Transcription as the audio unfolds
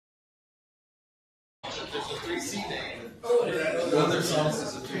There's a 3C name. Oh, other songs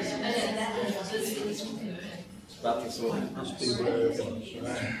is a 3C name.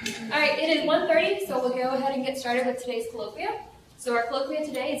 Alright, it is 1:30, so we'll go ahead and get started with today's colloquia. So our colloquia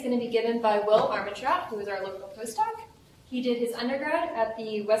today is going to be given by Will Armentrout, who is our local postdoc. He did his undergrad at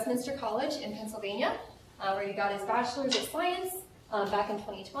the Westminster College in Pennsylvania, where he got his Bachelor's of Science back in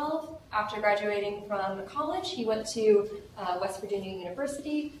 2012. After graduating from college, he went to West Virginia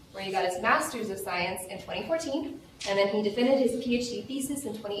University, where he got his Master's of Science in 2014, and then he defended his PhD thesis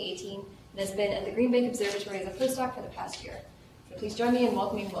in 2018, and has been at the Green Bank Observatory as a postdoc for the past year. So please join me in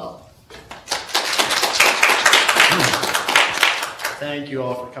welcoming Will. Thank you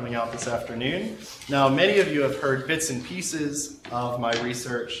all for coming out this afternoon. Now, many of you have heard bits and pieces of my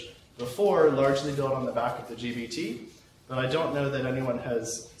research before, largely built on the back of the GBT, but I don't know that anyone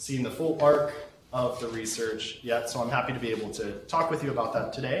has seen the full arc of the research yet, so I'm happy to be able to talk with you about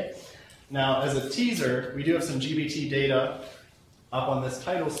that today. Now, as a teaser, we do have some GBT data up on this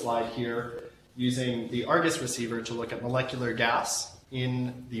title slide here, using the Argus receiver to look at molecular gas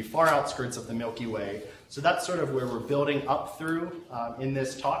in the far outskirts of the Milky Way. So that's sort of where we're building up through in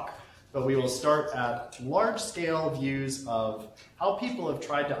this talk, but we will start at large-scale views of how people have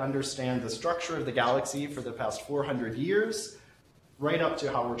tried to understand the structure of the galaxy for the past 400 years, right up to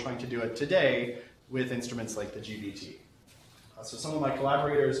how we're trying to do it today with instruments like the GBT. So some of my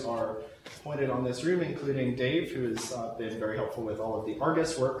collaborators are pointed on this room, including Dave, who has been very helpful with all of the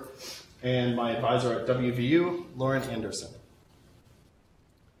Argus work, and my advisor at WVU, Lauren Anderson.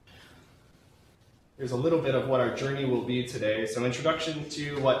 Here's a little bit of what our journey will be today. So introduction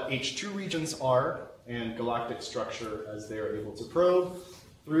to what H2 regions are and galactic structure as they are able to probe,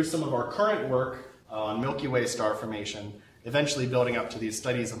 through some of our current work on Milky Way star formation, eventually building up to these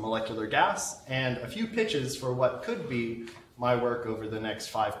studies of molecular gas, and a few pitches for what could be my work over the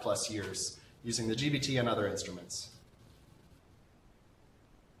next 5+ years using the GBT and other instruments.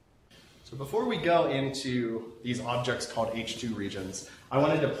 So before we go into these objects called H2 regions, I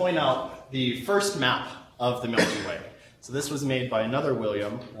wanted to point out the first map of the Milky Way. So this was made by another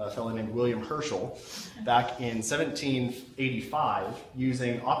William, a fellow named William Herschel, back in 1785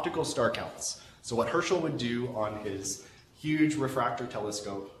 using optical star counts. So what Herschel would do on his huge refractor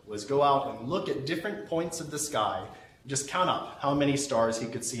telescope was go out and look at different points of the sky, just count up how many stars he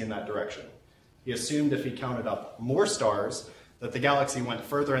could see in that direction. He assumed if he counted up more stars, that the galaxy went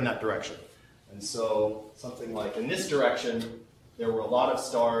further in that direction. And so something like in this direction, there were a lot of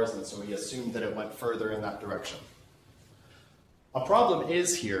stars, and so he assumed that it went further in that direction. A problem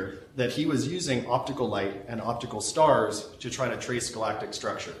is here that he was using optical light and optical stars to try to trace galactic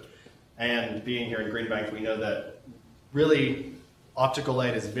structure. And being here in Green Bank, we know that really optical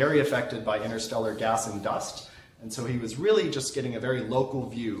light is very affected by interstellar gas and dust, and so he was really just getting a very local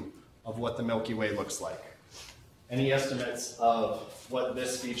view of what the Milky Way looks like. Any estimates of what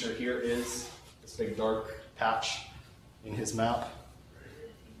this feature here is, this big dark patch in his map?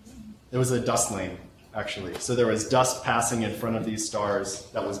 It was a dust lane, actually. So there was dust passing in front of these stars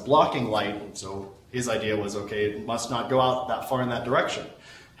that was blocking light, so his idea was, okay, it must not go out that far in that direction.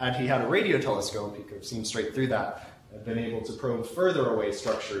 Had he had a radio telescope, he could have seen straight through that and been able to probe further away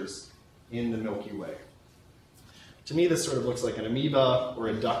structures in the Milky Way. To me, this sort of looks like an amoeba or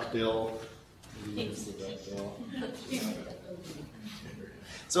a duckbill.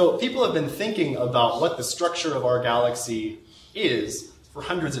 So people have been thinking about what the structure of our galaxy is for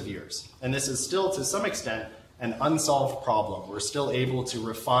hundreds of years. And this is still, to some extent, an unsolved problem. We're still able to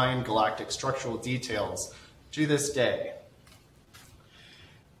refine galactic structural details to this day.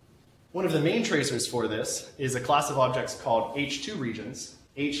 One of the main tracers for this is a class of objects called H2 regions.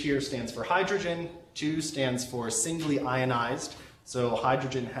 H here stands for hydrogen, 2 stands for singly ionized. So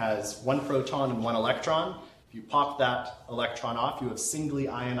hydrogen has 1 proton and 1 electron. If you pop that electron off, you have singly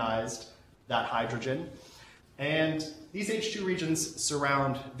ionized that hydrogen. And these H2 regions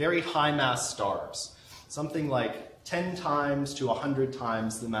surround very high mass stars, something like 10 times to 100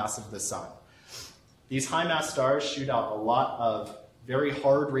 times the mass of the sun. These high mass stars shoot out a lot of very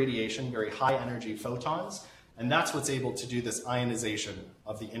hard radiation, very high energy photons, and that's what's able to do this ionization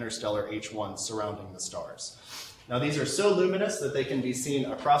of the interstellar H1 surrounding the stars. Now these are so luminous that they can be seen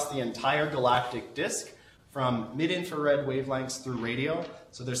across the entire galactic disk from mid-infrared wavelengths through radio,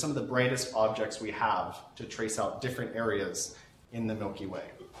 so they're some of the brightest objects we have to trace out different areas in the Milky Way.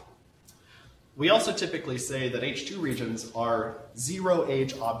 We also typically say that H2 regions are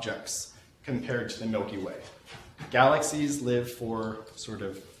zero-age objects compared to the Milky Way. Galaxies live for sort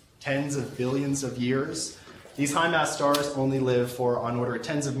of tens of billions of years. These high-mass stars only live for on order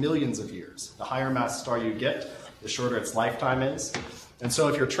tens of millions of years. The higher mass star you get, the shorter its lifetime is. And so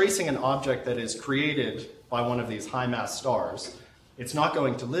if you're tracing an object that is created by one of these high mass stars, it's not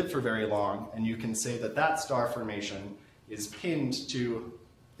going to live for very long, and you can say that that star formation is pinned to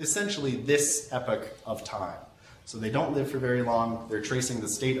essentially this epoch of time. So they don't live for very long. They're tracing the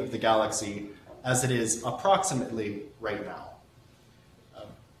state of the galaxy as it is approximately right now.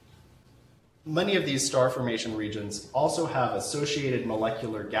 Many of these star formation regions also have associated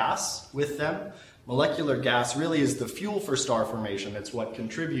molecular gas with them. Molecular gas really is the fuel for star formation. It's what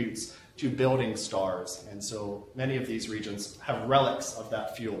contributes to building stars. And so many of these regions have relics of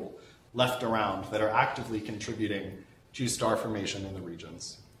that fuel left around that are actively contributing to star formation in the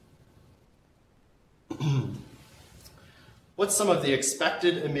regions. What's some of the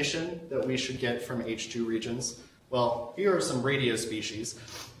expected emission that we should get from H2 regions? Well, here are some radio species.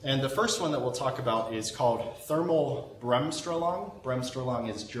 And the first one that we'll talk about is called thermal Bremsstrahlung. Bremsstrahlung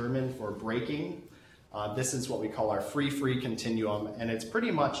is German for breaking. This is what we call our free continuum, and it's pretty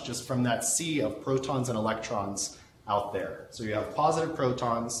much just from that sea of protons and electrons out there. So you have positive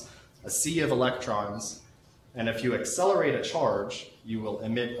protons, a sea of electrons, and if you accelerate a charge, you will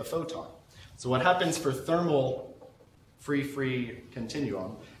emit a photon. So what happens for thermal free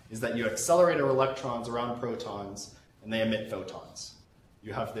continuum is that you accelerate our electrons around protons, and they emit photons.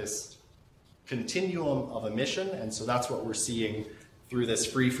 You have this continuum of emission, and so that's what we're seeing through this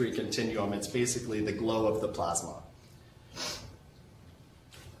free continuum. It's basically the glow of the plasma.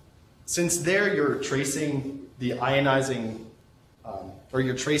 Since there you're tracing the ionizing, or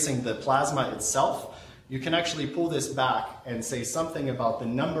you're tracing the plasma itself, you can actually pull this back and say something about the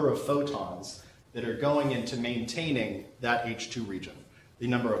number of photons that are going into maintaining that H2 region, the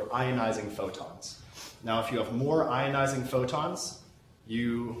number of ionizing photons. Now, if you have more ionizing photons,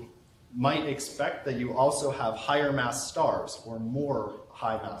 you might expect that you also have higher mass stars or more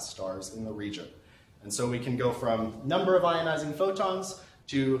high mass stars in the region. And so we can go from number of ionizing photons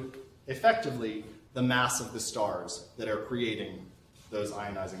to effectively the mass of the stars that are creating those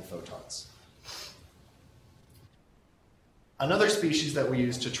ionizing photons. Another species that we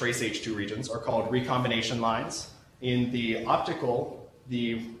use to trace H2 regions are called recombination lines. In the optical,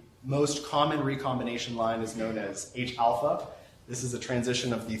 the most common recombination line is known as H-alpha. This is a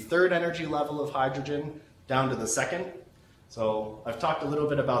transition of the third energy level of hydrogen down to the second. So I've talked a little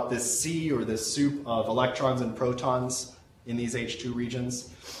bit about this sea, or this soup of electrons and protons in these H2 regions.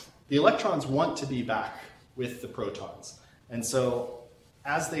 The electrons want to be back with the protons. And so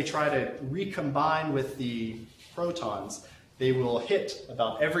as they try to recombine with the protons, they will hit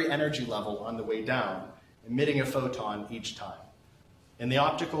about every energy level on the way down, emitting a photon each time. In the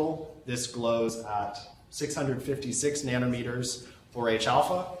optical, this glows at 656 nanometers for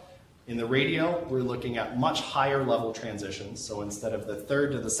H-alpha. In the radio, we're looking at much higher level transitions. So instead of the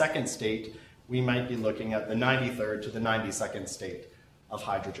third to the second state, we might be looking at the 93rd to the 92nd state of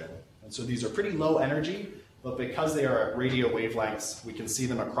hydrogen. And so these are pretty low energy, but because they are at radio wavelengths, we can see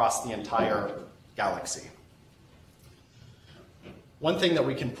them across the entire galaxy. One thing that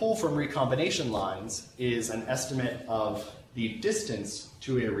we can pull from recombination lines is an estimate of the distance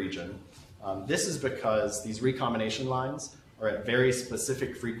to a region. This is because these recombination lines are at very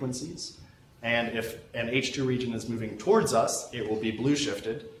specific frequencies, and if an H2 region is moving towards us, it will be blue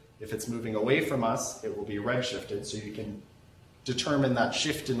shifted. If it's moving away from us, it will be red shifted, so you can determine that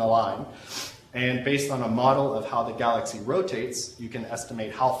shift in the line. And based on a model of how the galaxy rotates, you can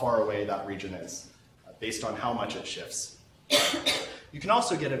estimate how far away that region is, based on how much it shifts. You can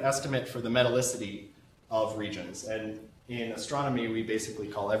also get an estimate for the metallicity of regions, and in astronomy, we basically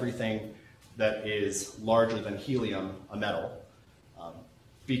call everything that is larger than helium a metal,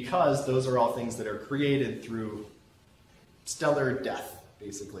 because those are all things that are created through stellar death,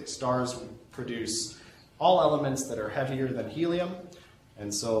 basically. Stars produce all elements that are heavier than helium,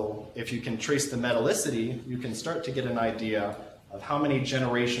 and so if you can trace the metallicity, you can start to get an idea of how many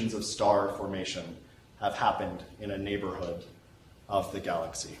generations of star formation have happened in a neighborhood of the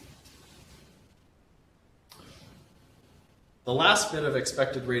galaxy. The last bit of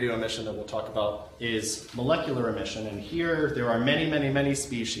expected radio emission that we'll talk about is molecular emission, and here there are many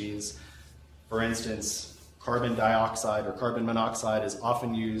species. For instance, carbon dioxide or carbon monoxide is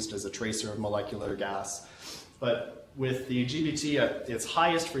often used as a tracer of molecular gas. But with the GBT at its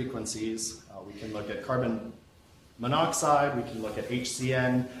highest frequencies, we can look at carbon monoxide, we can look at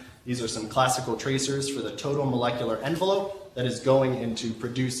HCN. These are some classical tracers for the total molecular envelope that is going into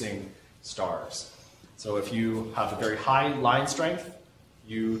producing stars. So if you have a very high line strength,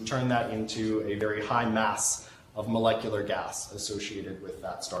 you turn that into a very high mass of molecular gas associated with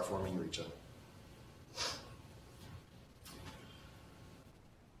that star-forming region.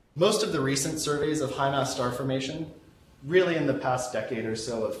 Most of the recent surveys of high mass star formation really in the past decade or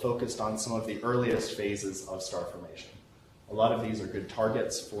so have focused on some of the earliest phases of star formation. A lot of these are good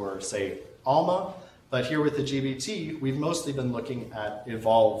targets for, say, ALMA, but here with the GBT, we've mostly been looking at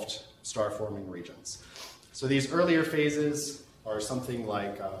evolved star-forming regions. So these earlier phases are something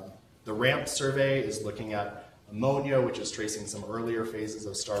like the RAMP survey is looking at ammonia, which is tracing some earlier phases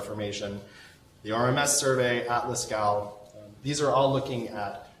of star formation. The RMS survey, Atlas Gal, these are all looking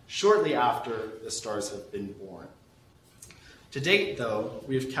at shortly after the stars have been born. To date, though,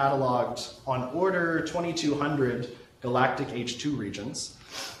 we've cataloged on order 2,200 galactic H2 regions,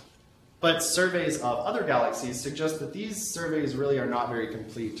 but surveys of other galaxies suggest that these surveys really are not very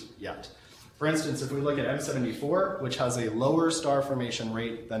complete yet. For instance, if we look at M74, which has a lower star formation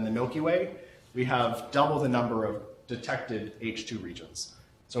rate than the Milky Way, we have double the number of detected H2 regions.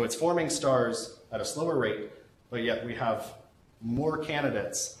 So it's forming stars at a slower rate, but yet we have more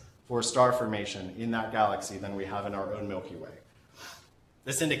candidates for star formation in that galaxy than we have in our own Milky Way.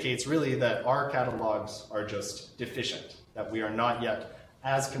 This indicates really that our catalogs are just deficient, that we are not yet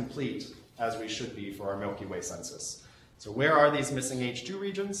as complete as we should be for our Milky Way census. So where are these missing H2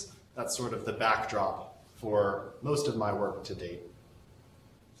 regions? That's sort of the backdrop for most of my work to date.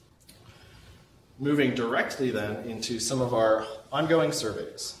 Moving directly then into some of our ongoing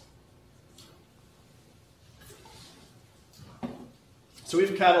surveys. So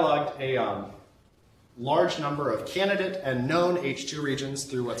we've cataloged a large number of candidate and known H2 regions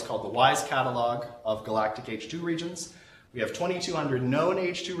through what's called the WISE catalog of galactic H2 regions. We have 2,200 known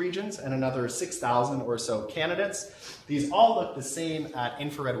H2 regions and another 6,000 or so candidates. These all look the same at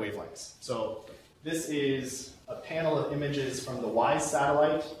infrared wavelengths. So this is a panel of images from the WISE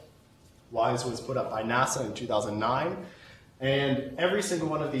satellite. WISE was put up by NASA in 2009. And every single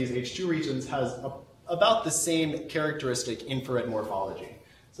one of these H2 regions has about the same characteristic infrared morphology.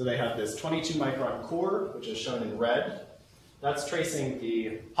 So they have this 22 micron core, which is shown in red. That's tracing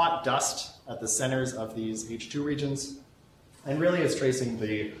the hot dust at the centers of these H2 regions, and really is tracing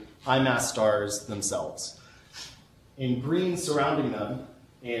the high mass stars themselves. In green surrounding them,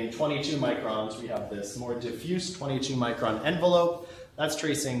 in 22 microns, we have this more diffuse 22 micron envelope. That's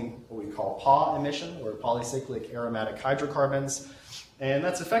tracing what we call PA emission, or polycyclic aromatic hydrocarbons. And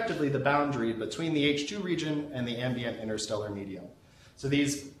that's effectively the boundary between the H2 region and the ambient interstellar medium. So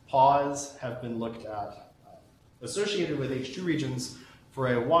these PAs have been looked at associated with H2 regions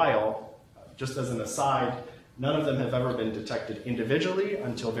for a while. Just as an aside, none of them have ever been detected individually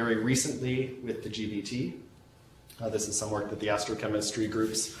until very recently with the GBT. This is some work that the astrochemistry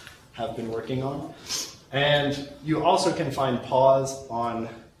groups have been working on. And you also can find PAs on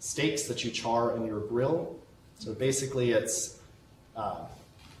stakes that you char in your grill. So basically it's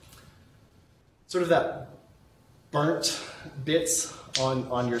sort of that burnt bits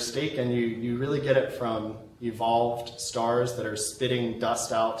on your steak, and you really get it from evolved stars that are spitting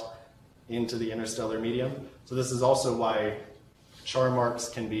dust out into the interstellar medium. So this is also why char marks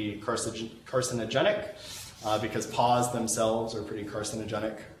can be carcinogenic, because PAs themselves are pretty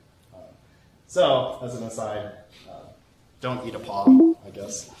carcinogenic. So, as an aside, don't eat a PA, I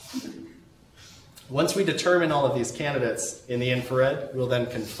guess. Once we determine all of these candidates in the infrared, we'll then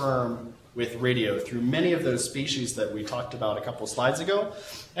confirm with radio through many of those species that we talked about a couple slides ago,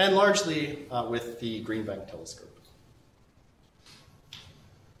 and largely with the Green Bank telescope.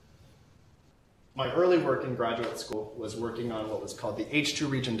 My early work in graduate school was working on what was called the H2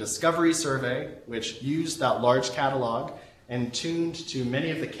 Region Discovery Survey, which used that large catalog and tuned to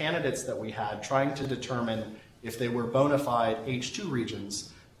many of the candidates that we had, trying to determine if they were bona fide H2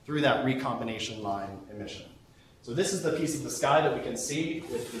 regions through that recombination line emission. So this is the piece of the sky that we can see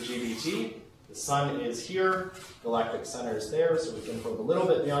with the GBT. The sun is here, Galactic Center is there, so we can probe a little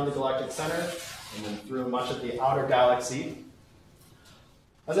bit beyond the Galactic Center, and then through much of the outer galaxy.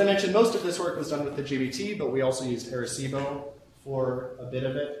 As I mentioned, most of this work was done with the GBT, but we also used Arecibo for a bit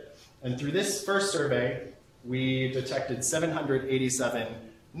of it. And through this first survey, we detected 787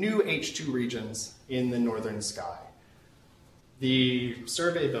 new H2 regions in the northern sky. The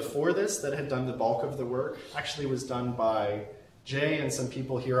survey before this that had done the bulk of the work actually was done by Jay and some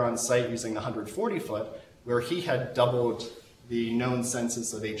people here on site using the 140 foot, where he had doubled the known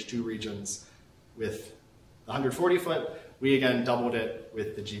census of H2 regions with the 140 foot. We again doubled it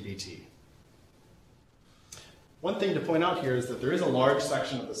with the GBT. One thing to point out here is that there is a large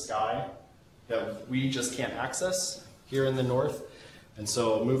section of the sky that we just can't access here in the north. And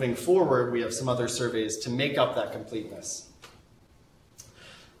so moving forward, we have some other surveys to make up that completeness.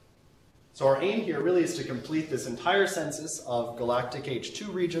 So our aim here really is to complete this entire census of galactic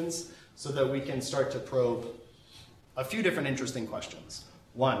H2 regions so that we can start to probe a few different interesting questions.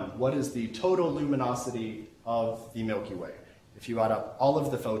 One, what is the total luminosity of the Milky Way. If you add up all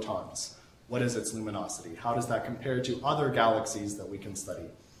of the photons, what is its luminosity? How does that compare to other galaxies that we can study?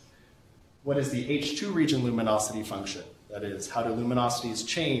 What is the H2 region luminosity function? That is, how do luminosities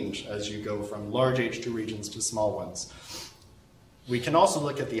change as you go from large H2 regions to small ones? We can also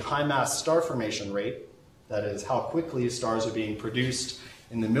look at the high mass star formation rate, that is, how quickly stars are being produced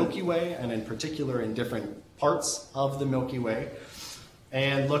in the Milky Way, and in particular in different parts of the Milky Way,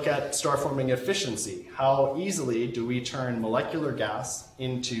 and look at star forming efficiency. How easily do we turn molecular gas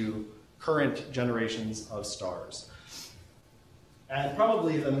into current generations of stars? And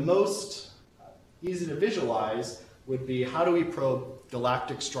probably the most easy to visualize would be, how do we probe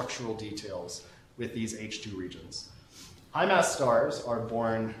galactic structural details with these H2 regions? High mass stars are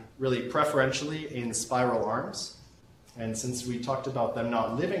born really preferentially in spiral arms, and since we talked about them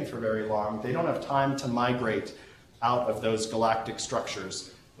not living for very long, they don't have time to migrate out of those galactic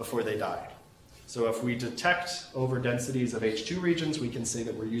structures before they die. So if we detect over densities of H2 regions, we can say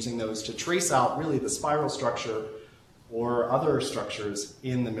that we're using those to trace out really the spiral structure or other structures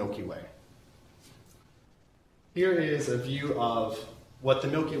in the Milky Way. Here is a view of what the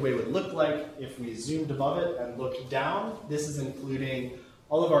Milky Way would look like if we zoomed above it and looked down. This is including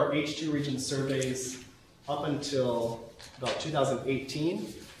all of our H2 region surveys up until about 2018.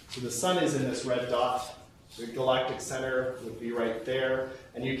 So the sun is in this red dot. The Galactic Center would be right there.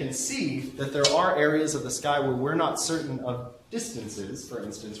 And you can see that there are areas of the sky where we're not certain of distances. For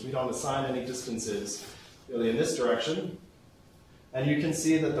instance, we don't assign any distances really in this direction. And you can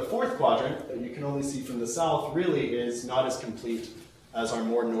see that the fourth quadrant, that you can only see from the south, really is not as complete as our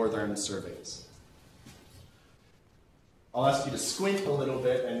more northern surveys. I'll ask you to squint a little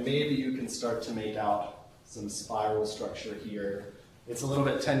bit, and maybe you can start to make out some spiral structure here. It's a little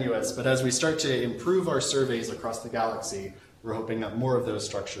bit tenuous, but as we start to improve our surveys across the galaxy, we're hoping that more of those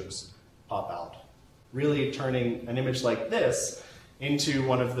structures pop out, really turning an image like this into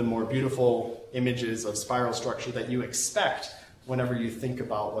one of the more beautiful images of spiral structure that you expect whenever you think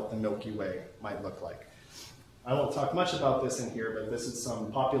about what the Milky Way might look like. I won't talk much about this in here, but this is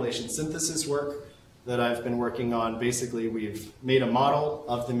some population synthesis work that I've been working on. Basically, we've made a model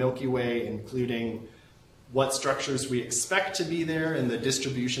of the Milky Way, including what structures we expect to be there in the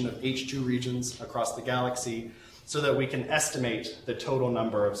distribution of H2 regions across the galaxy, so that we can estimate the total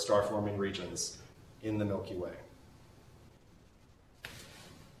number of star-forming regions in the Milky Way.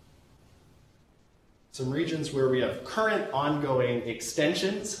 Some regions where we have current ongoing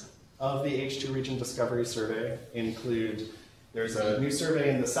extensions of the H2 region discovery survey include, there's a new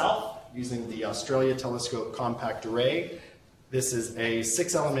survey in the south using the Australia Telescope Compact Array. This is a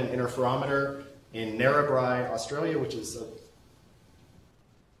 6-element interferometer in Narrabri, Australia, which is a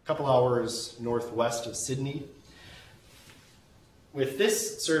couple hours northwest of Sydney. With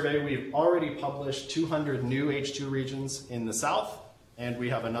this survey, we've already published 200 new H2 regions in the south, and we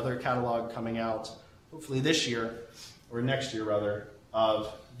have another catalog coming out hopefully this year, or next year rather,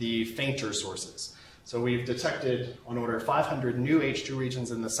 of the fainter sources. So we've detected on order 500 new H2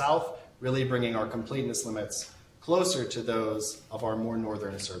 regions in the south, really bringing our completeness limits closer to those of our more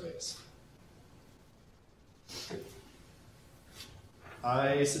northern surveys.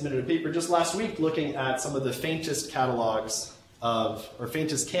 I submitted a paper just last week looking at some of the faintest catalogs of, or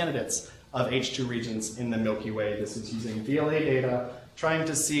faintest candidates of H2 regions in the Milky Way. This is using VLA data, trying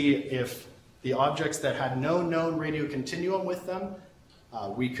to see if the objects that had no known radio continuum with them,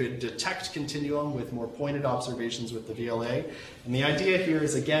 we could detect continuum with more pointed observations with the VLA. And the idea here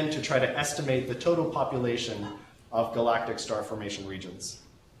is, again, to try to estimate the total population of galactic star formation regions.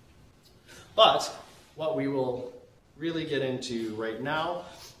 But what we will really get into right now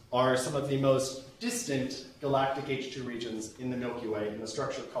are some of the most distant galactic H2 regions in the Milky Way in a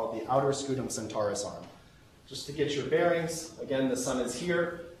structure called the Outer Scutum-Centaurus arm. Just to get your bearings, again, the sun is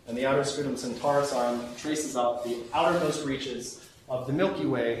here, and the Outer Scutum-Centaurus arm traces out the outermost reaches of the Milky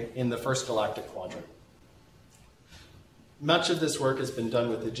Way in the first galactic quadrant. Much of this work has been done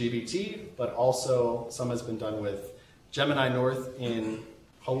with the GBT, but also some has been done with Gemini North in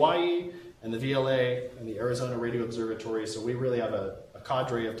Hawaii, and the VLA and the Arizona Radio Observatory. So we really have a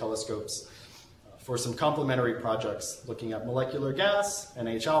cadre of telescopes for some complementary projects looking at molecular gas,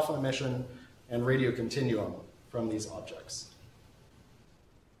 NH-alpha emission, and radio continuum from these objects.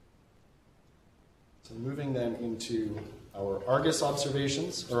 So moving then into our Argus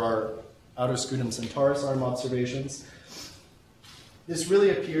observations, or our Outer Scutum-Centaurus arm observations. This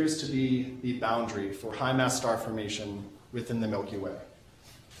really appears to be the boundary for high mass star formation within the Milky Way.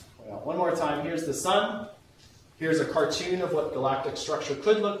 One more time, here's the sun. Here's a cartoon of what galactic structure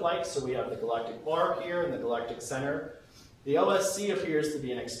could look like. So we have the galactic bar here and the galactic center. The LSC appears to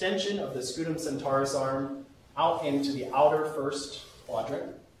be an extension of the Scutum-Centaurus arm out into the outer first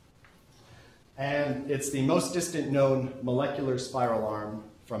quadrant. And it's the most distant known molecular spiral arm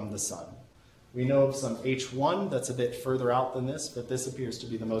from the sun. We know of some H1 that's a bit further out than this, but this appears to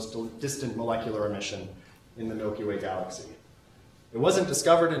be the most distant molecular emission in the Milky Way galaxy. It wasn't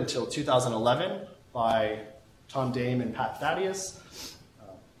discovered until 2011 by Tom Dame and Pat Thaddeus.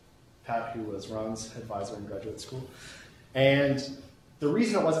 Pat, who was Ron's advisor in graduate school. And the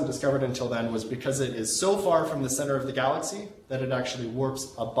reason it wasn't discovered until then was because it is so far from the center of the galaxy that it actually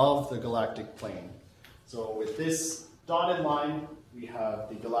warps above the galactic plane. So with this dotted line, we have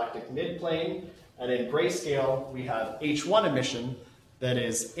the galactic midplane, and in grayscale, we have H1 emission that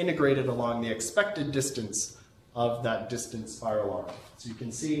is integrated along the expected distance of that distant spiral arm. So you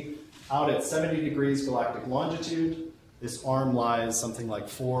can see out at 70 degrees galactic longitude, this arm lies something like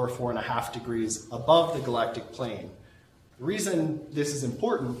 4.5 degrees above the galactic plane. The reason this is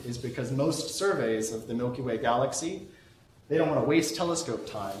important is because most surveys of the Milky Way galaxy, they don't want to waste telescope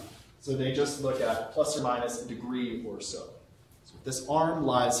time, so they just look at plus or minus a degree or so. So if this arm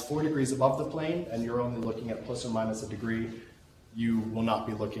lies 4 degrees above the plane and you're only looking at plus or minus a degree, you will not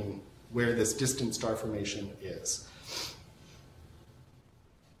be looking where this distant star formation is.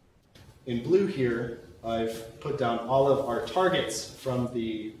 In blue here, I've put down all of our targets from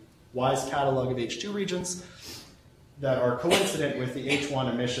the WISE catalog of H2 regions that are coincident with the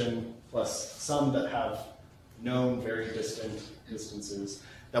H1 emission, plus some that have known very distant distances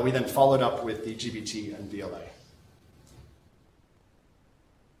that we then followed up with the GBT and VLA.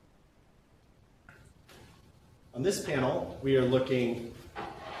 On this panel, we are looking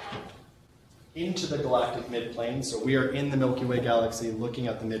into the galactic midplane. So we are in the Milky Way galaxy looking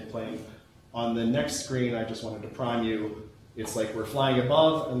at the midplane. On the next screen, I just wanted to prime you. It's like we're flying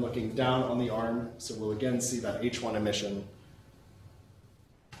above and looking down on the arm. So we'll again see that H1 emission,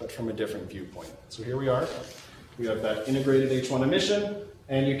 but from a different viewpoint. So here we are. We have that integrated H1 emission.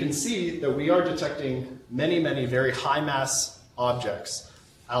 And you can see that we are detecting many, many very high mass objects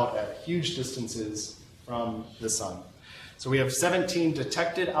out at huge distances from the sun. So we have 17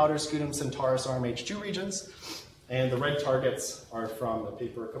 detected Outer Scutum-Centaurus H2 regions, and the red targets are from a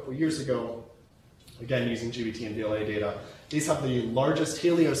paper a couple years ago, again using GBT and VLA data. These have the largest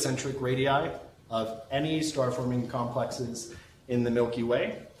heliocentric radii of any star-forming complexes in the Milky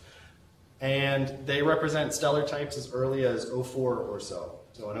Way, and they represent stellar types as early as 04 or so.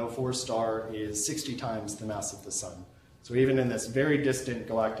 So an 04 star is 60 times the mass of the sun. So even in this very distant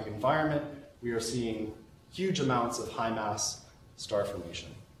galactic environment, we are seeing huge amounts of high mass star formation.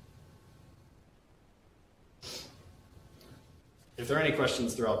 If there are any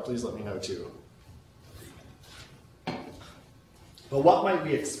questions throughout, please let me know too. But what might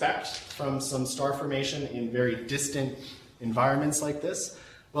we expect from some star formation in very distant environments like this?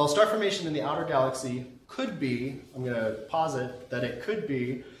 Well, star formation in the outer galaxy could be, I'm going to posit that it could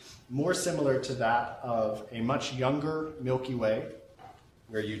be more similar to that of a much younger Milky Way,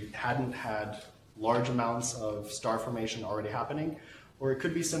 where you hadn't had large amounts of star formation already happening, or it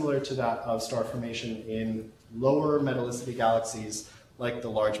could be similar to that of star formation in lower metallicity galaxies like the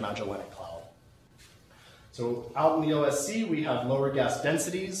Large Magellanic Cloud. So out in the OSC, we have lower gas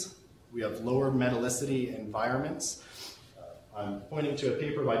densities, we have lower metallicity environments. I'm pointing to a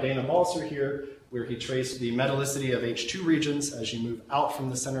paper by Dana Balser here, where he traced the metallicity of H2 regions as you move out from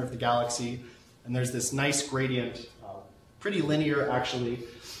the center of the galaxy, and there's this nice gradient, pretty linear actually,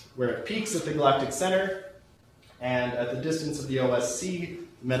 where it peaks at the Galactic Center, and at the distance of the OSC,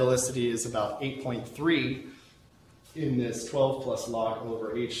 metallicity is about 8.3 in this 12 plus log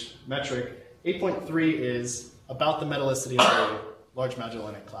over H metric. 8.3 is about the metallicity of the Large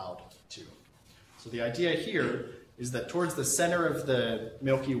Magellanic Cloud, too. So the idea here is that towards the center of the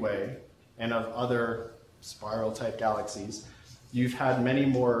Milky Way and of other spiral-type galaxies, you've had many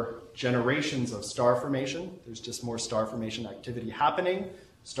more generations of star formation. There's just more star formation activity happening.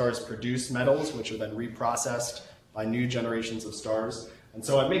 Stars produce metals, which are then reprocessed by new generations of stars. And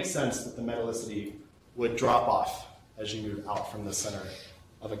so it makes sense that the metallicity would drop off as you move out from the center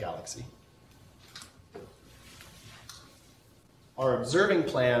of a galaxy. Our observing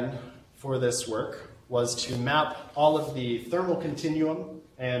plan for this work was to map all of the thermal continuum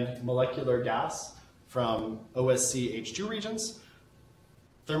and molecular gas from OSC H2 regions.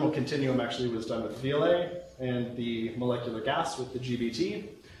 Thermal continuum actually was done with VLA, and the molecular gas with the GBT,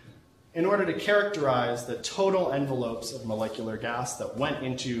 in order to characterize the total envelopes of molecular gas that went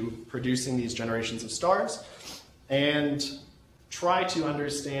into producing these generations of stars, and try to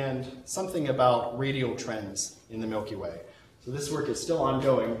understand something about radial trends in the Milky Way. So this work is still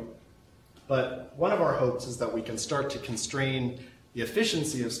ongoing, but one of our hopes is that we can start to constrain the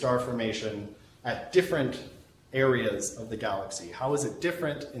efficiency of star formation at different areas of the galaxy. How is it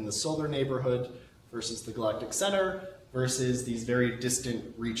different in the solar neighborhood versus the galactic center versus these very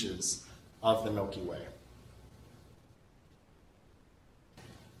distant reaches of the Milky Way?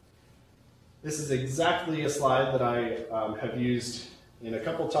 This is exactly a slide that I have used in a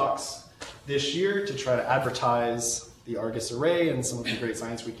couple talks this year to try to advertise the Argus array and some of the great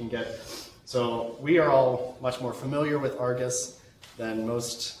science we can get. So we are all much more familiar with Argus than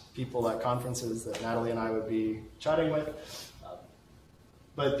most people at conferences that Natalie and I would be chatting with.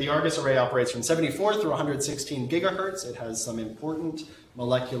 But the Argus array operates from 74 through 116 gigahertz. It has some important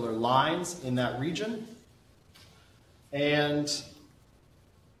molecular lines in that region. And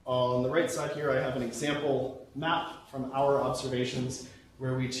on the right side here, I have an example map from our observations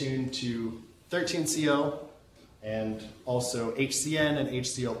where we tune to 13CO and also HCN and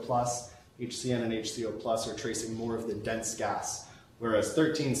HCO+. HCN and HCO+ are tracing more of the dense gas, whereas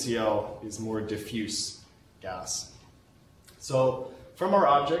 13CO is more diffuse gas. So from our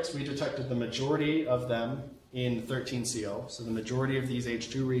objects, we detected the majority of them in 13CO. So the majority of these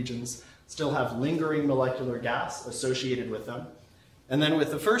H2 regions still have lingering molecular gas associated with them. And then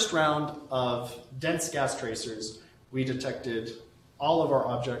with the first round of dense gas tracers, we detected all of our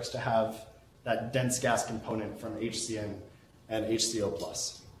objects to have that dense gas component from HCN and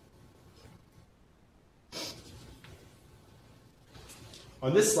HCO+.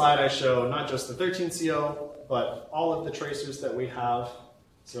 On this slide, I show not just the 13CO, but all of the tracers that we have.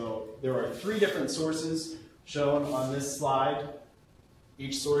 So there are 3 different sources shown on this slide.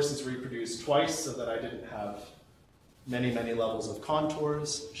 Each source is reproduced twice so that I didn't have many levels of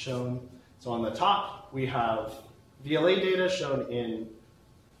contours shown. So on the top, we have VLA data shown in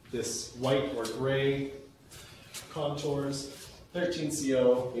this white or gray contours,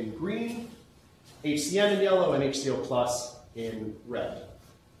 13CO in green, HCN in yellow, and HCO+ in red.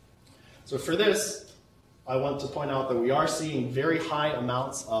 So for this, I want to point out that we are seeing very high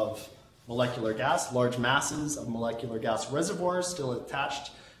amounts of molecular gas, large masses of molecular gas reservoirs still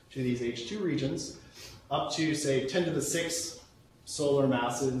attached to these H2 regions, up to, say, 10 to the 6 solar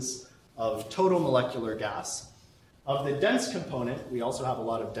masses of total molecular gas. Of the dense component, we also have a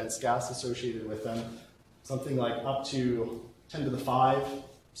lot of dense gas associated with them, something like up to 10 to the 5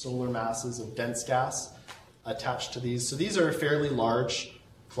 solar masses of dense gas attached to these. So these are fairly large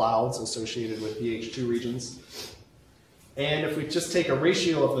clouds associated with the H2 regions. And if we just take a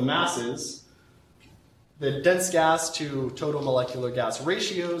ratio of the masses, the dense gas to total molecular gas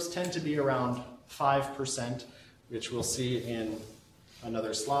ratios tend to be around 5%, which we'll see in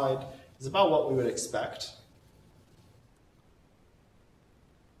another slide, is about what we would expect.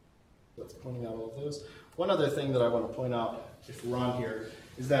 That's pointing out all of those. One other thing that I want to point out, if we're on here,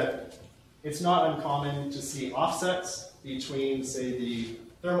 is that it's not uncommon to see offsets between, say, the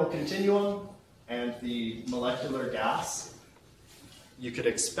thermal continuum and the molecular gas. You could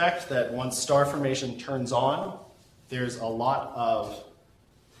expect that once star formation turns on, there's a lot of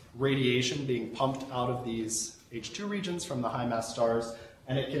radiation being pumped out of these H2 regions from the high mass stars,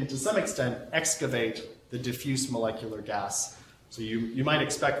 and it can, to some extent, excavate the diffuse molecular gas. So you might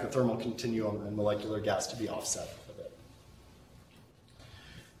expect the thermal continuum and molecular gas to be offset a bit.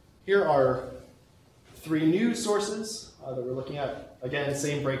 Here are 3 new sources that we're looking at. Again,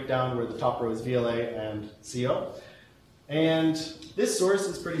 same breakdown where the top row is VLA and CO. And this source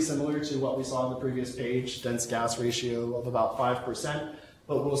is pretty similar to what we saw on the previous page, dense gas ratio of about 5%.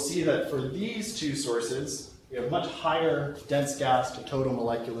 But we'll see that for these 2 sources, we have much higher dense gas to total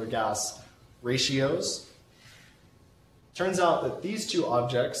molecular gas ratios. Turns out that these 2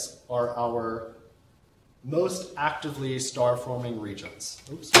 objects are our most actively star-forming regions.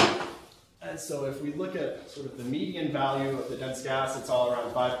 Oops. And so if we look at sort of the median value of the dense gas, it's all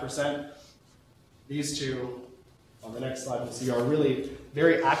around 5%. These 2, on the next slide, we'll see are really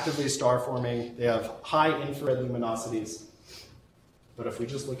very actively star-forming. They have high infrared luminosities. But if we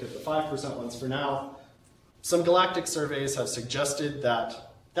just look at the 5% ones for now, some galactic surveys have suggested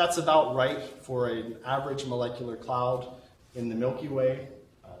that that's about right for an average molecular cloud in the Milky Way.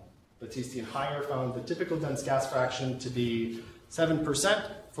 Battisti and Heyer found the typical dense gas fraction to be 7%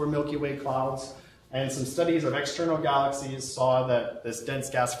 for Milky Way clouds, and some studies of external galaxies saw that this dense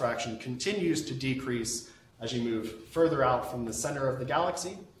gas fraction continues to decrease as you move further out from the center of the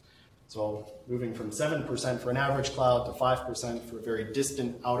galaxy. So moving from 7% for an average cloud to 5% for a very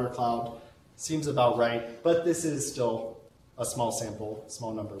distant outer cloud seems about right, but this is still a small sample,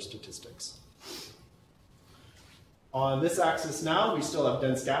 small number of statistics. On this axis now, we still have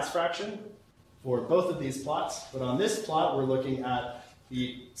dense gas fraction for both of these plots, but on this plot, we're looking at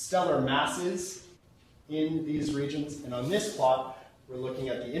the stellar masses in these regions, and on this plot, we're looking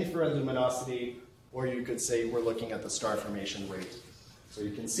at the infrared luminosity or you could say we're looking at the star formation rate. So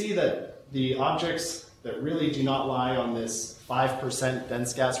you can see that the objects that really do not lie on this 5%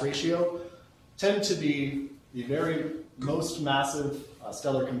 dense gas ratio tend to be the very most massive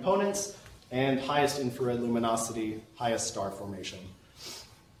stellar components and highest infrared luminosity, highest star formation.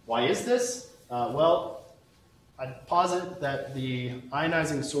 Why is this? Well, I'd posit that the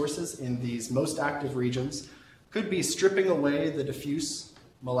ionizing sources in these most active regions could be stripping away the diffuse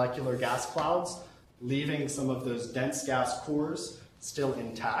molecular gas clouds, leaving some of those dense gas cores still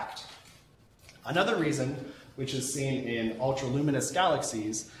intact. Another reason, which is seen in ultraluminous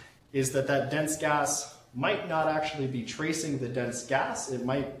galaxies, is that that dense gas might not actually be tracing the dense gas. It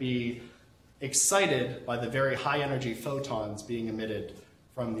might be excited by the very high energy photons being emitted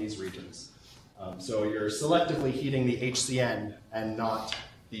from these regions. So you're selectively heating the HCN and not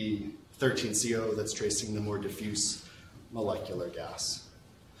the 13CO that's tracing the more diffuse molecular gas.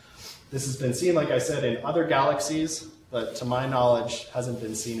 This has been seen, like I said, in other galaxies, but to my knowledge hasn't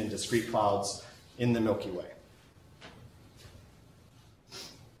been seen in discrete clouds in the Milky Way.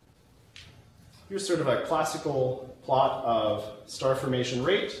 Here's sort of a classical plot of star formation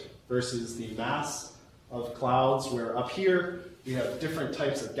rate versus the mass of clouds, where up here we have different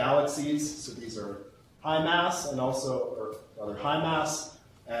types of galaxies. So these are high mass and also, or rather high mass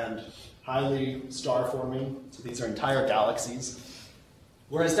and highly star forming. So these are entire galaxies.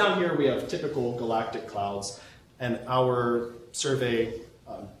 Whereas down here we have typical galactic clouds, and our survey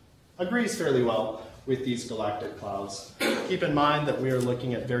agrees fairly well with these galactic clouds. Keep in mind that we are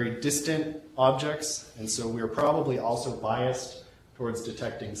looking at very distant objects, and so we are probably also biased towards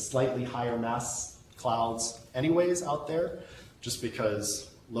detecting slightly higher mass clouds anyways out there, just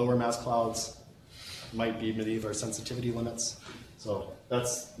because lower mass clouds might be beneath our sensitivity limits. So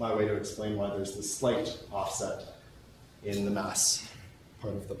that's my way to explain why there's this slight offset in the mass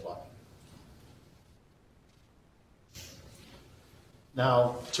part of the plot.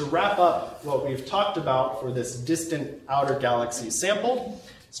 Now, to wrap up what we've talked about for this distant outer galaxy sample,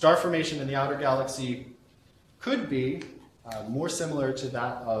 star formation in the outer galaxy could be more similar to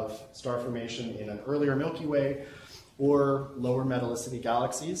that of star formation in an earlier Milky Way or lower metallicity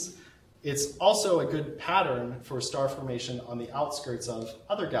galaxies. It's also a good pattern for star formation on the outskirts of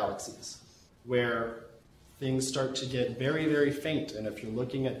other galaxies, where things start to get very, very faint. And if you're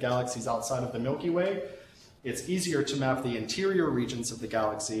looking at galaxies outside of the Milky Way, it's easier to map the interior regions of the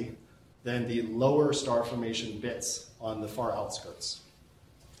galaxy than the lower star formation bits on the far outskirts.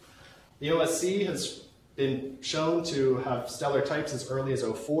 The OSC has been shown to have stellar types as early as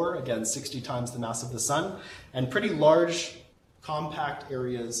 04, again 60 times the mass of the Sun, and pretty large compact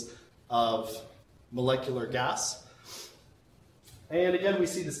areas of molecular gas. And again, we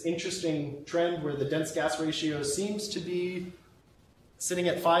see this interesting trend where the dense gas ratio seems to be sitting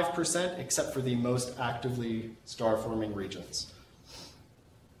at 5%, except for the most actively star-forming regions.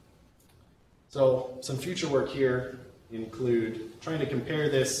 So some future work here include trying to compare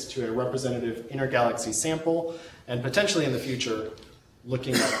this to a representative intergalaxy sample, and potentially in the future,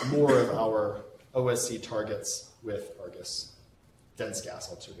 looking at more of our OSC targets with Argus dense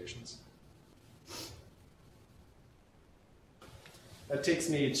gas observations. That takes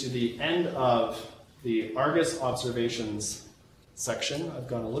me to the end of the Argus observations section. I've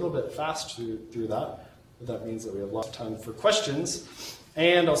gone a little bit fast through that, but that means that we have lots of time for questions,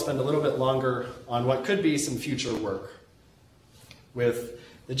 and I'll spend a little bit longer on what could be some future work with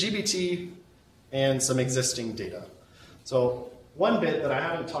the GBT and some existing data. So one bit that I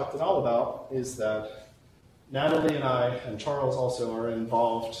haven't talked at all about is that Natalie and I, and Charles also, are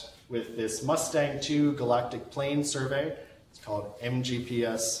involved with this Mustang II Galactic Plane Survey. It's called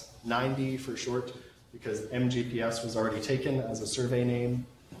MGPS 90 for short, because MGPS was already taken as a survey name.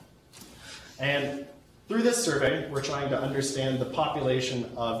 And through this survey, we're trying to understand the population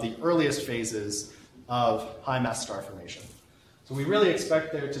of the earliest phases of high mass star formation. So we really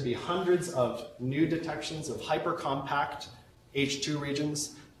expect there to be hundreds of new detections of hypercompact H2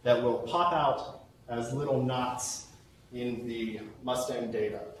 regions that will pop out as little knots in the Mustang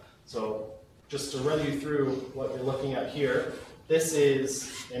data. So just to run you through what you're looking at here, this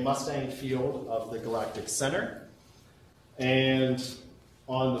is a Mustang field of the Galactic Center. And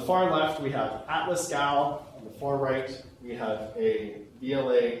on the far left, we have Atlas Gal. On the far right, we have a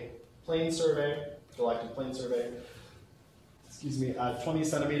VLA plane survey, galactic plane survey, at 20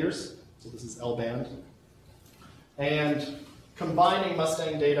 centimeters. So this is L-band. And combining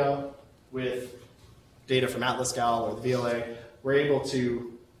Mustang data with data from Atlas Gal or the VLA, we're able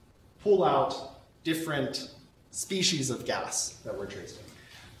to pull out different species of gas that we're tracing.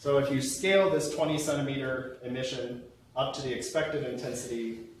 So if you scale this 20 centimeter emission up to the expected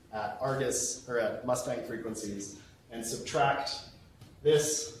intensity at Argus, or at Mustang frequencies, and subtract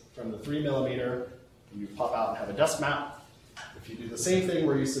this from the 3 millimeter, you pop out and have a dust map. If you do the same thing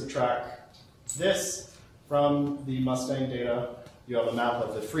where you subtract this from the Mustang data, you have a map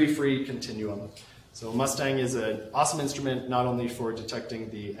of the free continuum. So Mustang is an awesome instrument not only for detecting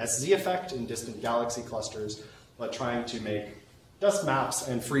the SZ effect in distant galaxy clusters, but trying to make dust maps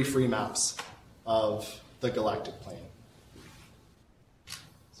and free maps of the galactic plane.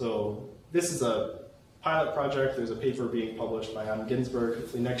 So this is a pilot project. There's a paper being published by Adam Ginsberg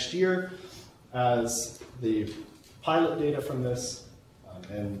hopefully next year as the pilot data from this,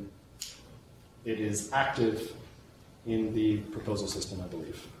 and it is active in the proposal system, I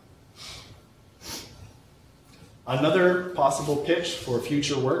believe. Another possible pitch for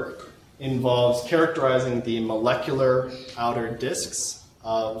future work involves characterizing the molecular outer disks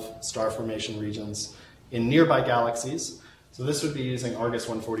of star formation regions in nearby galaxies. So this would be using Argus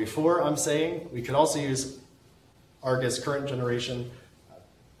 144, I'm saying. We could also use Argus current generation,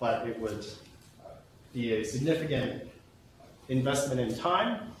 but it would be a significant investment in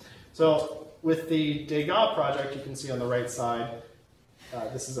time. So with the Degas project, you can see on the right side,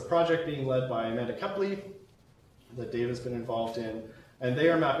 this is a project being led by Amanda Kepley that Dave has been involved in, and they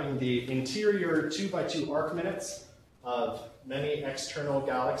are mapping the interior 2x2 arc minutes of many external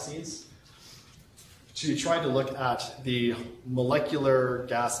galaxies to try to look at the molecular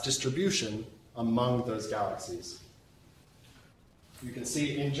gas distribution among those galaxies. You can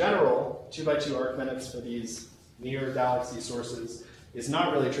see in general, 2x2 arc minutes for these near galaxy sources is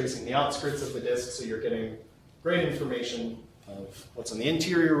not really tracing the outskirts of the disk, so you're getting great information of what's in the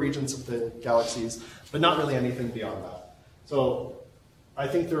interior regions of the galaxies, but not really anything beyond that. So I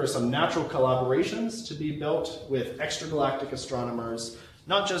think there are some natural collaborations to be built with extragalactic astronomers,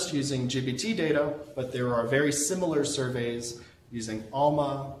 not just using GBT data, but there are very similar surveys using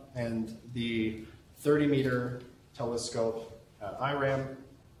ALMA and the 30-meter telescope at IRAM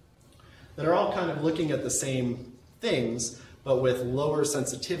that are all kind of looking at the same things, but with lower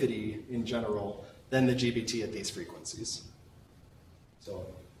sensitivity in general than the GBT at these frequencies. So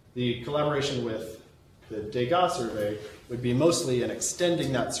the collaboration with the Degas survey would be mostly in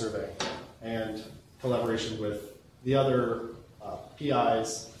extending that survey, and collaboration with the other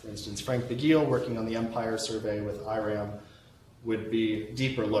PIs, for instance, Frank Beguil working on the Empire survey with IRAM, would be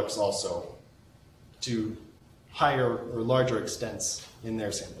deeper looks also to higher or larger extents in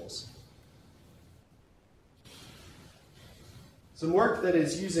their samples. Some work that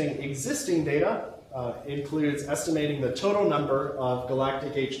is using existing data includes estimating the total number of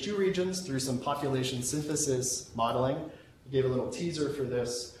galactic H2 regions through some population synthesis modeling. We gave a little teaser for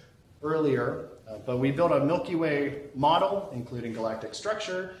this earlier, but we built a Milky Way model, including galactic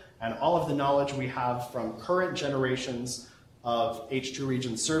structure, and all of the knowledge we have from current generations of H2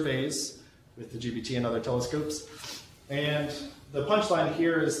 region surveys with the GBT and other telescopes. And the punchline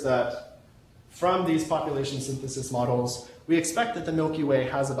here is that from these population synthesis models, we expect that the Milky Way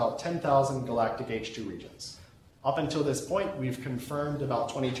has about 10,000 galactic H2 regions. Up until this point, we've confirmed about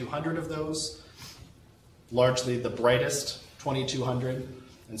 2,200 of those, largely the brightest 2,200.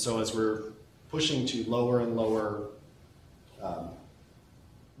 And so as we're pushing to lower and lower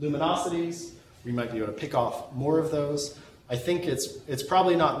luminosities, we might be able to pick off more of those. I think it's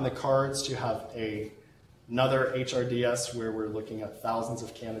probably not in the cards to have another HRDS where we're looking at thousands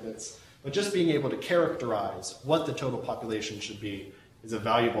of candidates. But just being able to characterize what the total population should be is a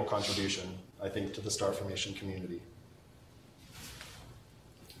valuable contribution, I think, to the star formation community.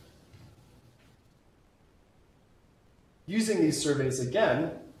 Using these surveys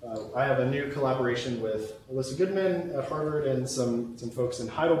again, I have a new collaboration with Alyssa Goodman at Harvard and some folks in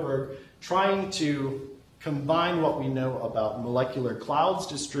Heidelberg, trying to combine what we know about molecular clouds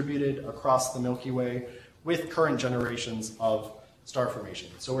distributed across the Milky Way with current generations of star formation.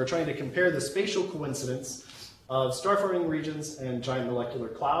 So we're trying to compare the spatial coincidence of star-forming regions and giant molecular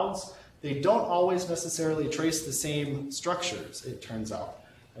clouds. They don't always necessarily trace the same structures, it turns out.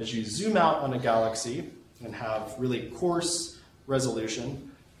 As you zoom out on a galaxy and have really coarse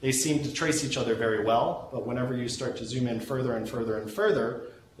resolution, they seem to trace each other very well, but whenever you start to zoom in further and further and further,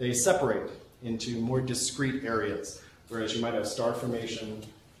 they separate into more discrete areas, whereas you might have star formation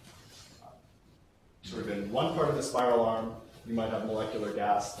sort of in one part of the spiral arm, you might have molecular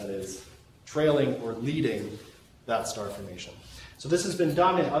gas that is trailing or leading that star formation. So this has been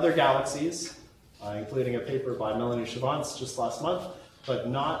done in other galaxies, including a paper by Melanie Chavance just last month, but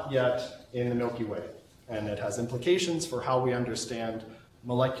not yet in the Milky Way. And it has implications for how we understand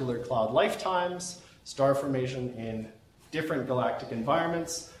molecular cloud lifetimes, star formation in different galactic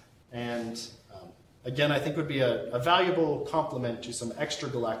environments, and again, I think would be a valuable complement to some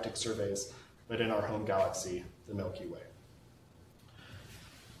extragalactic surveys, but in our home galaxy, the Milky Way.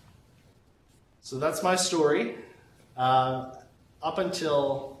 So that's my story. Up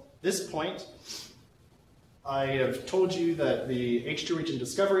until this point, I have told you that the H2 region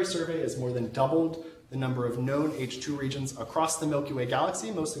discovery survey has more than doubled the number of known H2 regions across the Milky Way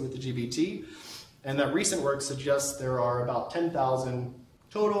galaxy, mostly with the GBT, and that recent work suggests there are about 10,000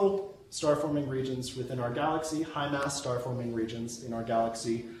 total star-forming regions within our galaxy, high-mass star-forming regions in our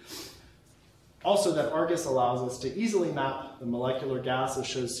galaxy. Also, that Argus allows us to easily map the molecular gas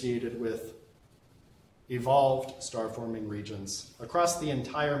associated with evolved star-forming regions across the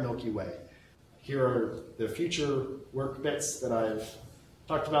entire Milky Way. Here are the future work bits that I've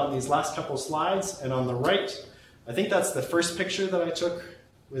talked about in these last couple slides, and on the right, I think that's the first picture that I took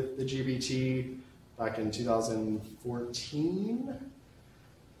with the GBT back in 2014,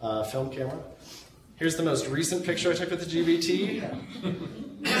 film camera. Here's the most recent picture I took with the GBT,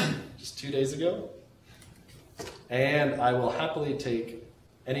 just 2 days ago. And I will happily take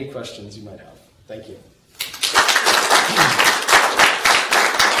any questions you might have. Thank you.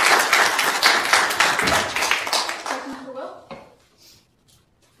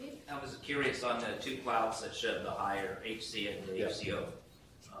 I was curious on the two clouds that showed the higher HC and the HCO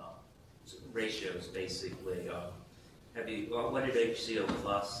ratios, basically. What did HCO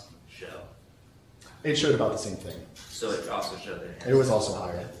plus show? It showed about the same thing. So it also showed that it was also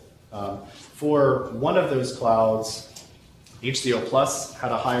higher. For one of those clouds, HCO plus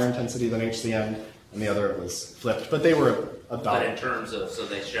had a higher intensity than HCN, and the other was flipped. But they were about. But in terms of, so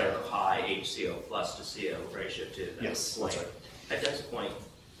they showed a high HCO plus to CO ratio too. Yes, that's right. That does point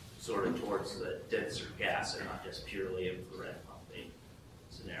sort of towards the denser gas and not just purely infrared pumping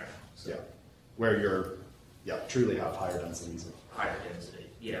scenario. So yeah, where you're, truly have higher densities. Higher density.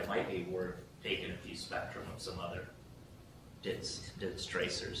 Yeah, it might be worth taking a few spectrum of some other dense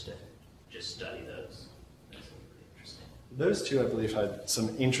tracers to just study those. That's really interesting. Those two, I believe, had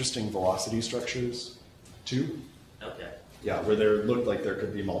some interesting velocity structures, too. Okay. Yeah, where there looked like there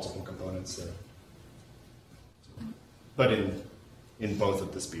could be multiple components there. But in both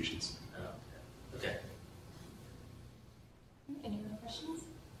of the species. Oh, okay. Any other questions?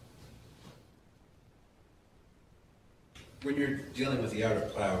 When you're dealing with the outer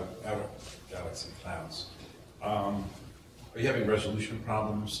galaxy clouds, are you having resolution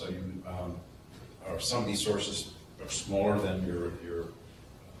problems? Are you, are some of these sources smaller than the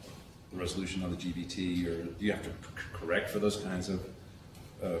resolution on the GBT, or do you have to correct for those kinds of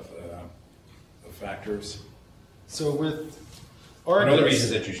factors? So with One of the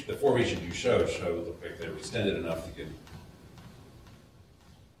reasons that the four regions you showed look like they're extended enough to get.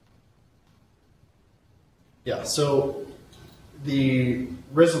 Yeah, so the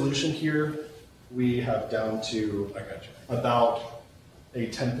resolution here we have down to about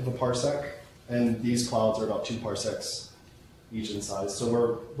 1/10 of a parsec, and these clouds are about 2 parsecs each in size.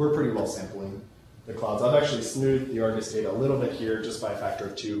 So we're pretty well sampling the clouds. I've actually smoothed the Argus data a little bit here just by a factor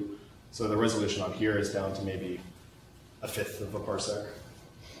of 2. So the resolution on here is down to maybe 1/5 of a parsec,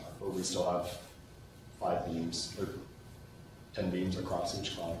 but we still have 5 beams or 10 beams across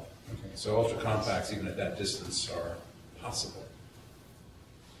each cloud. Okay, so ultra compacts, even at that distance, are possible.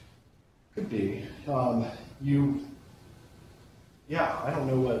 Could be. I don't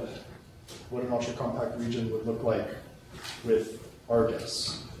know what an ultra compact region would look like with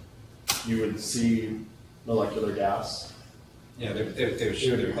Argus. You would see molecular gas. Yeah, they would be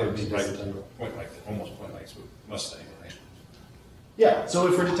right almost point lights with Mustang, right? Yeah, so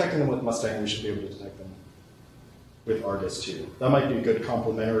if we're detecting them with Mustang, we should be able to detect them with Argus too. That might be a good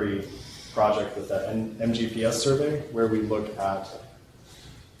complementary project with that MGPS survey, where we look at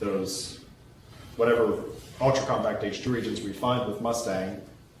those, whatever ultra compact H2 regions we find with Mustang,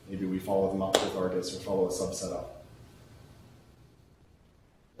 maybe we follow them up with Argus or follow a subset up.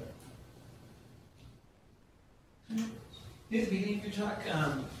 At the beginning of your talk,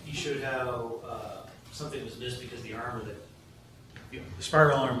 you showed how something was missed because the arm, the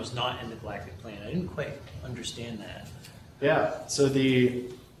spiral arm, was not in the galactic plane. I didn't quite understand that. Yeah, so the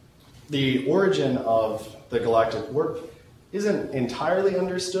origin of the galactic warp isn't entirely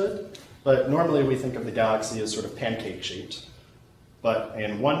understood, but normally we think of the galaxy as sort of pancake-shaped. But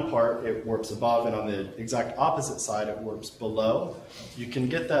in one part, it warps above, and on the exact opposite side, it warps below. You can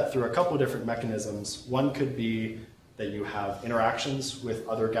get that through a couple different mechanisms. One could be that you have interactions with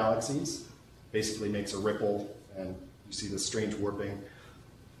other galaxies, basically makes a ripple, and you see this strange warping.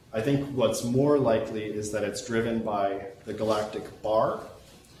 I think what's more likely is that it's driven by the galactic bar.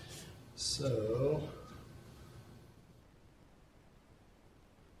 So,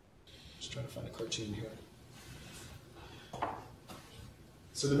 Just trying to find a cartoon here.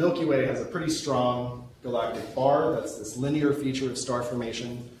 So the Milky Way has a pretty strong galactic bar. That's this linear feature of star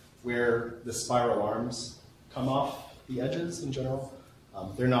formation where the spiral arms come off the edges in general.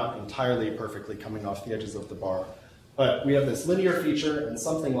 They're not entirely perfectly coming off the edges of the bar. But we have this linear feature, and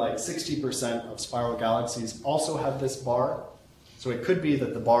something like 60% of spiral galaxies also have this bar. So it could be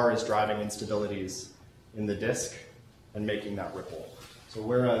that the bar is driving instabilities in the disk and making that ripple. So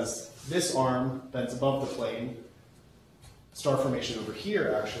whereas this arm bends above the plane, star formation over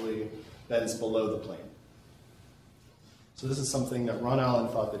here actually bends below the plane. So this is something that Ron Allen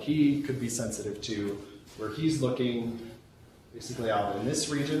thought that he could be sensitive to, where he's looking basically out in this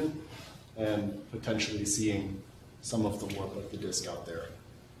region and potentially seeing some of the warp of the disk out there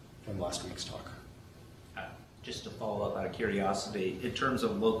from last week's talk. Just to follow up out of curiosity, in terms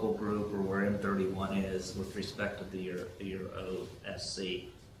of local group or where M31 is with respect to the OSC,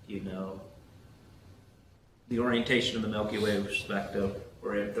 you know the orientation of the Milky Way with respect to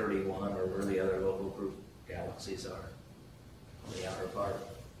where M31 or where the other local group galaxies are on the outer part?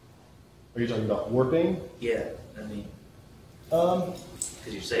 Are you talking about warping? Yeah, I mean,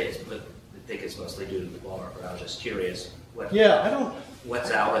 because you say it's, but I think it's mostly due to the bar, but I was just curious.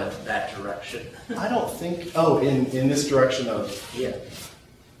 What's out in that direction? I don't think, in this direction of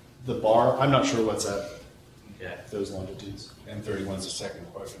the bar, I'm not sure what's at those longitudes. M31 is a second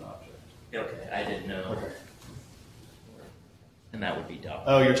quadrant object. Okay, I didn't know. Okay. And that would be dumb.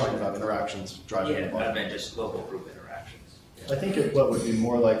 Oh, you're talking about interactions driving the bar. I meant just local group interactions. I think what would be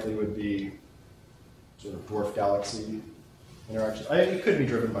more likely would be sort of dwarf galaxy interactions. It could be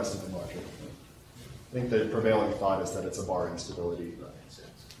driven by something larger. I think the prevailing thought is that it's a bar instability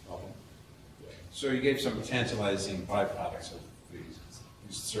problem. So you gave some tantalizing byproducts of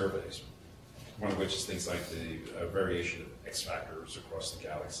these surveys, one of which is things like the variation of X factors across the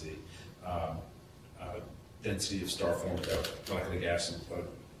galaxy, density of star formed molecular gas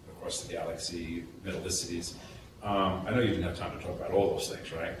across the galaxy, metallicities. I know you didn't have time to talk about all those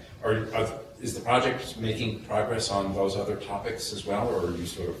things, right? Is the project making progress on those other topics as well, or are you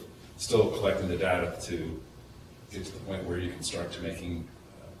sort of still collecting the data to get to the point where you can start to making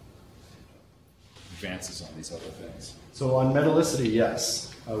advances on these other things? So on metallicity,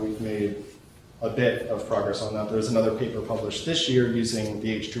 yes, we've made a bit of progress on that. There's another paper published this year using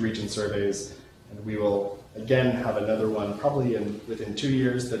the H2 region surveys, and we will again have another one probably within 2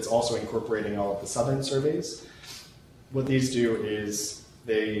 years that's also incorporating all of the southern surveys. What these do is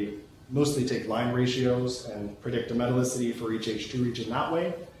they mostly take line ratios and predict a metallicity for each H2 region that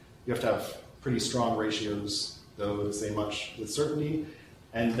way. You have to have pretty strong ratios, though, to say much with certainty,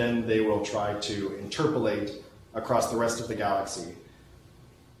 and then they will try to interpolate across the rest of the galaxy.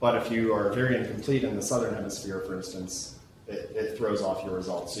 But if you are very incomplete in the southern hemisphere, for instance, it throws off your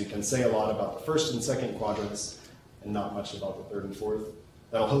results. So you can say a lot about the first and second quadrants and not much about the third and fourth.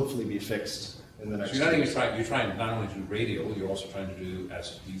 That'll hopefully be fixed in the next So you're trying not only to do radial, you're also trying to do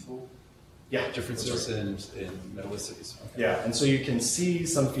azimuthal? Yeah, Differences in metallicities. Okay. Yeah, and so you can see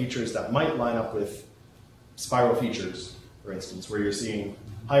some features that might line up with spiral features, for instance, where you're seeing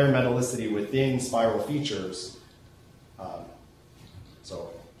higher metallicity within spiral features,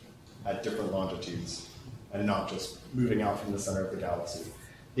 so at different longitudes, and not just moving out from the center of the galaxy.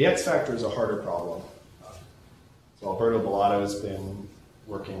 The X factor is a harder problem. So Alberto Bellato has been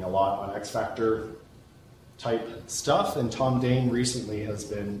working a lot on X factor type stuff, and Tom Dane recently has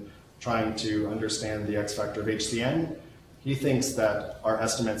been trying to understand the X factor of HCN. He thinks that our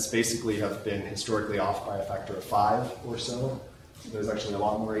estimates basically have been historically off by a factor of 5 or so. There's actually a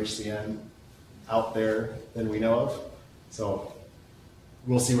lot more HCN out there than we know of. So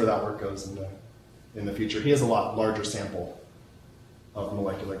we'll see where that work goes in the future. He has a lot larger sample of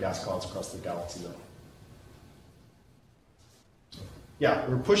molecular gas clouds across the galaxy though. Yeah,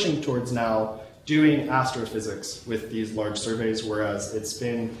 we're pushing towards now doing astrophysics with these large surveys, whereas it's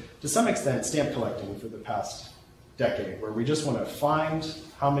been, to some extent, stamp collecting for the past decade, where we just want to find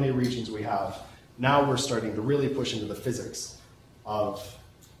how many regions we have. Now we're starting to really push into the physics of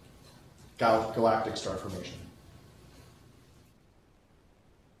galactic star formation.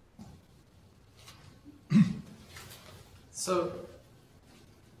 So,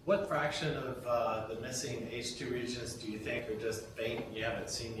 what fraction of the missing H2 regions do you think are just faint you haven't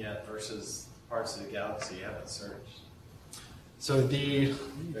seen yet versus parts of the galaxy you haven't searched? So let me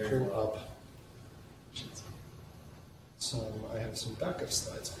pull up. I have some backup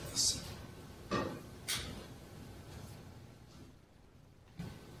slides on this.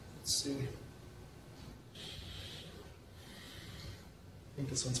 Let's see. I think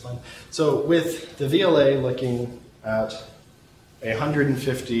this one's fine. So with the VLA looking at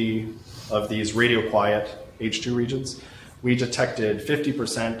 150 of these radio quiet H2 regions. We detected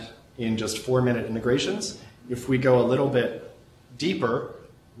 50% in just 4-minute integrations. If we go a little bit deeper,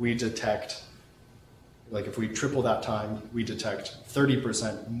 we detect, like if we triple that time, we detect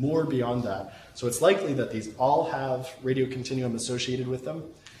 30% more beyond that. So it's likely that these all have radio continuum associated with them.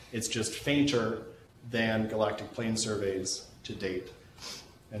 It's just fainter than galactic plane surveys to date.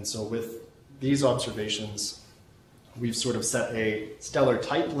 And so with these observations, we've sort of set a stellar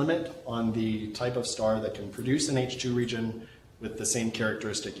type limit on the type of star that can produce an H2 region with the same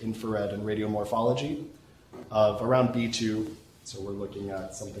characteristic infrared and radio morphology of around B2. So we're looking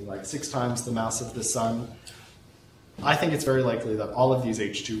at something like 6 times the mass of the sun. I think it's very likely that all of these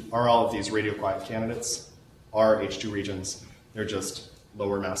radio quiet candidates are H2 regions. They're just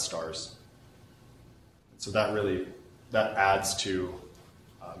lower mass stars. So that adds to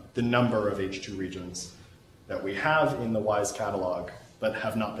the number of H2 regions that we have in the WISE catalog, but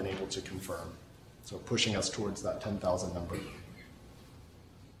have not been able to confirm. So pushing us towards that 10,000 number.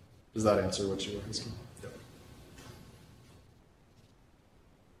 Does that answer what you were asking? Yep.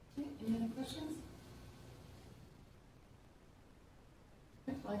 Any other questions?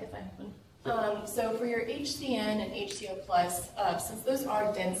 Well, I guess I have one. So for your HCN and HCO+, since those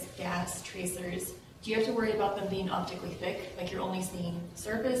are dense gas tracers, do you have to worry about them being optically thick? Like you're only seeing the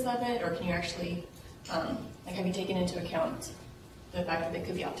surface of it, or can you actually, like have you taken into account the fact that they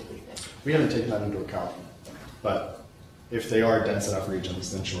could be optically thick? We haven't taken that into account, but if they are dense enough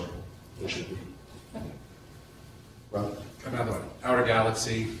regions, then sure, they should be. Okay. Ron? Another one, outer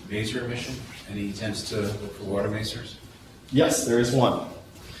galaxy maser emission. Any attempts to look for water masers? Yes, there is one.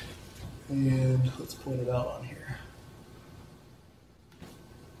 And let's point it out on here.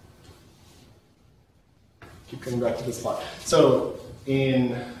 Keep coming back to this spot. So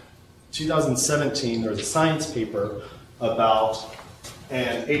in 2017, there was a science paper about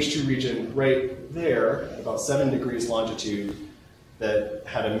an H2 region right there, about 7 degrees longitude, that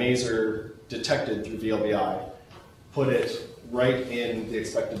had a maser detected through VLBI, put it right in the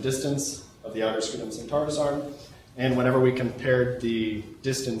expected distance of the Outer Scutum-Centaurus arm, and whenever we compared the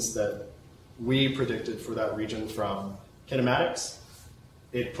distance that we predicted for that region from kinematics,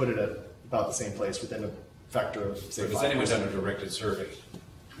 it put it at about the same place within a factor of, say, 5%. Has anyone done a directed survey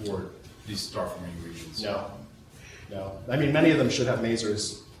toward these star-forming regions? No. No. I mean, many of them should have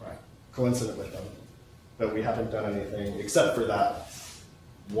masers Right. coincident with them, but we haven't done anything except for that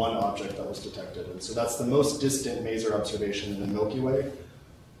one object that was detected. And so that's the most distant maser observation in the Milky Way,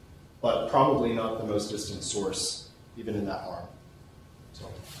 but probably not the most distant source, even in that arm. So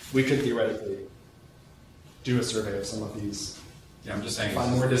we could theoretically do a survey of some of these. Yeah, I'm just saying,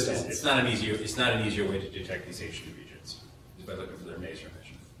 Find more distance. it's not an easier way to detect these H2 regions, is by looking for their maser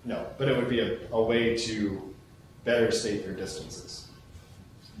emission. No, but it would be a way to better state their distances.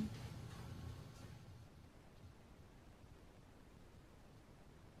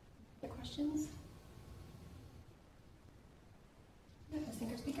 Other questions? Yeah, I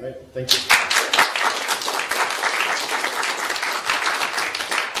think our speaker. All right, thank you.